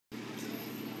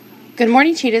Good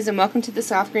morning, Cheetahs, and welcome to the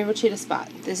South Greenville Cheetah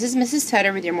Spot. This is Mrs.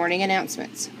 Tedder with your morning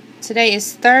announcements. Today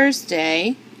is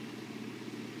Thursday,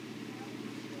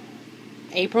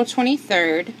 April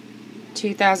 23rd,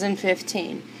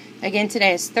 2015. Again,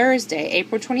 today is Thursday,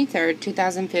 April 23rd,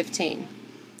 2015.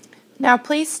 Now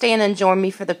please stand and join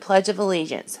me for the Pledge of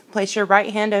Allegiance. Place your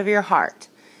right hand over your heart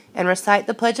and recite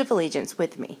the Pledge of Allegiance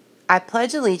with me. I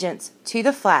pledge allegiance to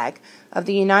the flag of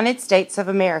the United States of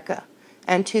America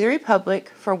and to the republic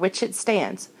for which it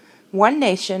stands, one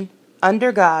nation,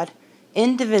 under God,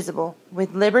 indivisible,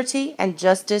 with liberty and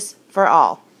justice for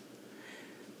all.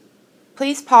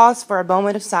 Please pause for a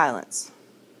moment of silence.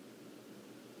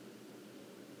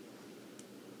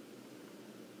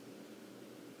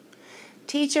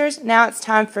 Teachers, now it's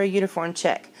time for a uniform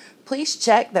check. Please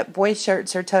check that boys'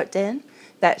 shirts are tucked in,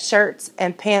 that shirts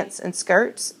and pants and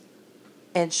skirts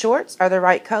and shorts are the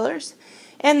right colors,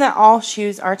 and that all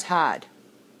shoes are tied.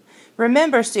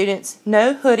 Remember, students,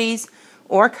 no hoodies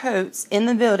or coats in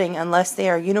the building unless they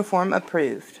are uniform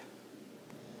approved.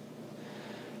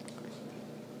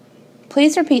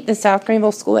 Please repeat the South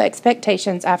Greenville School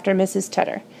expectations after Mrs.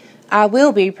 Tedder. I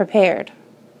will be prepared.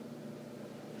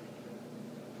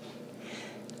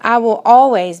 I will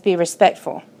always be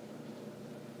respectful.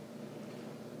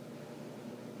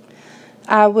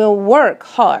 I will work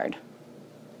hard.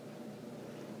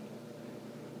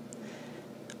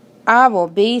 I will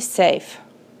be safe.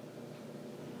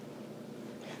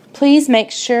 Please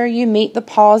make sure you meet the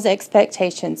pause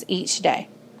expectations each day.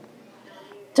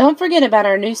 Don't forget about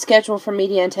our new schedule for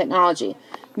Media and Technology.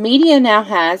 Media now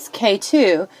has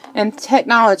K2 and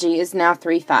Technology is now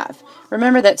 3-5.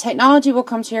 Remember that Technology will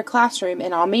come to your classroom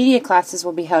and all media classes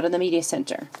will be held in the Media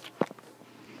Center.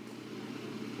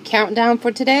 Countdown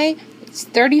for today, it's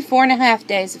 34.5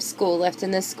 days of school left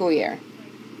in this school year.